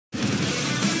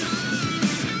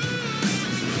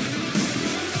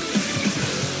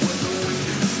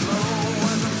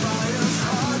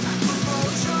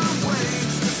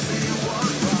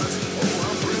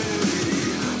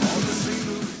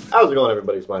How's it going,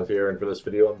 everybody? Mine's here, and for this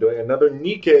video I'm doing another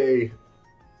Nikke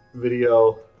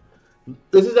video.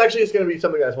 This is actually just going to be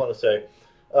something I just want to say.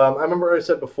 I remember I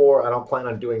said before I don't plan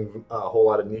on doing a whole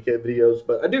lot of Nikke videos,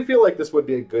 but I do feel like this would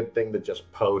be a good thing to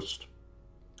just post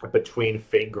between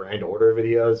Fate Grand Order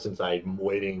videos, since I'm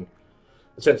waiting,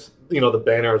 since, you know, the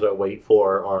banners I wait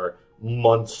for are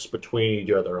months between each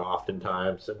other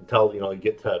oftentimes, until, you know, you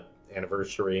get to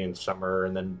anniversary and summer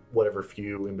and then whatever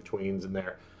few in-betweens in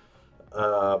there.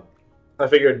 I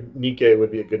figured Nikke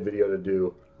would be a good video to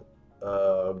do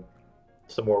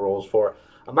some more rolls for.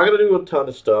 I'm not going to do a ton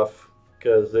of stuff,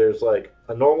 because there's like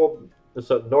a normal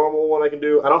one I can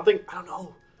do. I don't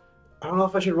know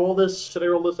if I should roll this. Should I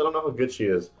roll this? I don't know how good she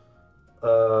is.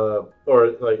 Or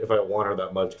like if I want her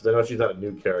that much, because I know she's not a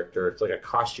new character. It's like a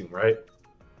costume, right?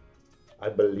 I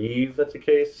believe that's the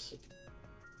case.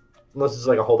 Unless it's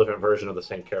like a whole different version of the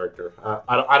same character.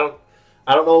 I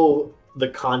don't know the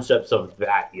concepts of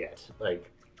that yet. Like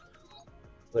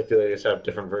do they just have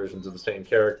different versions of the same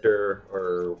character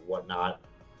or whatnot?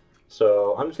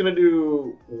 So I'm just gonna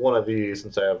do one of these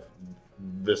since I have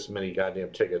this many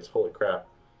goddamn tickets. Holy crap!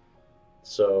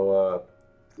 So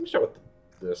let me start with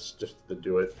this just to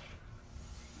do it.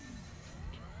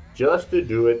 Just to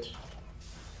do it.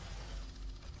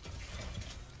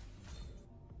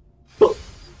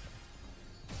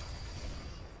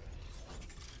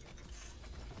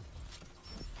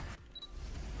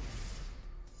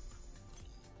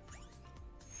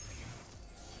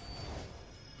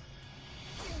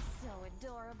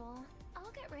 Adorable.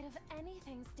 I'll get rid of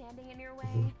anything standing in your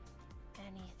way.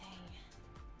 Anything.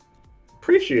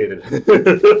 Appreciate it.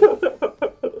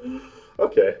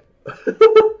 Okay.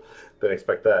 Didn't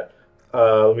expect that.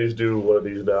 Let me just do one of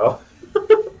these now.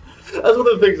 That's one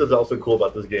of the things that's also cool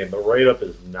about this game. The write-up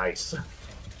is nice.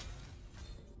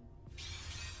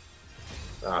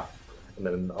 And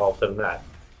then all of a sudden that.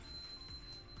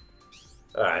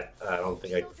 Alright, I don't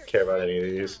think I care about any of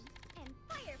these.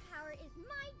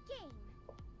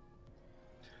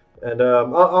 And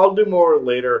I'll do more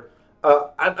later.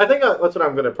 I think that's what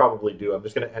I'm going to probably do. I'm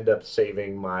just going to end up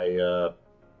saving my,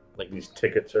 like, these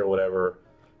tickets or whatever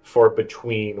for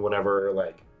between whenever,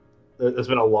 like, there's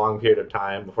been a long period of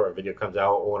time before a video comes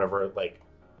out, or whenever, like,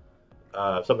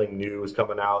 something new is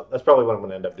coming out. That's probably what I'm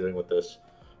going to end up doing with this.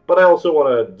 But I also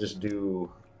want to just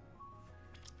do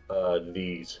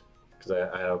these, because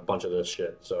I have a bunch of this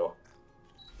shit, so.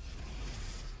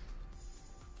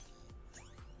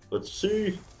 Let's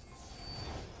see.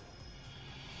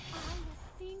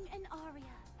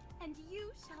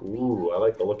 Ooh, I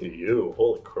like the look of you.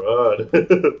 Holy crud.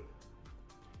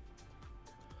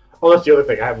 Oh, that's the other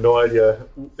thing. I have no idea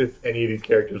if any of these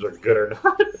characters are good or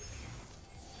not.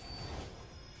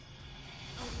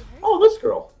 Oh, this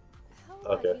girl.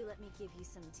 Okay.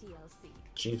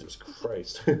 Jesus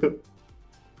Christ.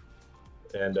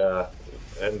 And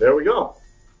there we go.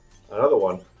 Another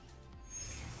one.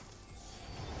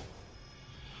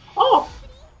 Oh!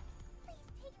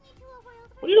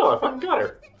 Well, you know, I fucking got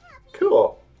her.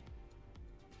 Cool.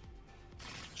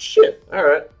 Shit.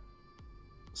 Alright.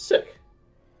 Sick.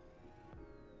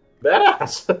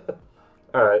 Badass.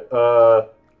 Alright. I'll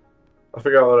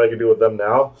figure out what I can do with them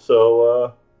now.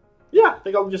 So, yeah, I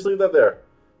think I'll just leave that there.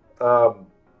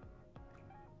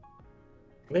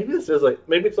 Maybe this is like,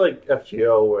 maybe it's like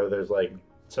FGO where there's like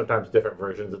sometimes different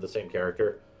versions of the same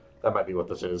character. That might be what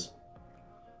this is.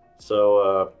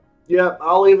 So, yeah,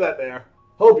 I'll leave that there.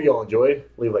 Hope you all enjoyed.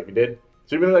 Leave like you did.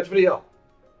 See you in the next video.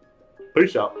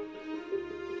 Peace out.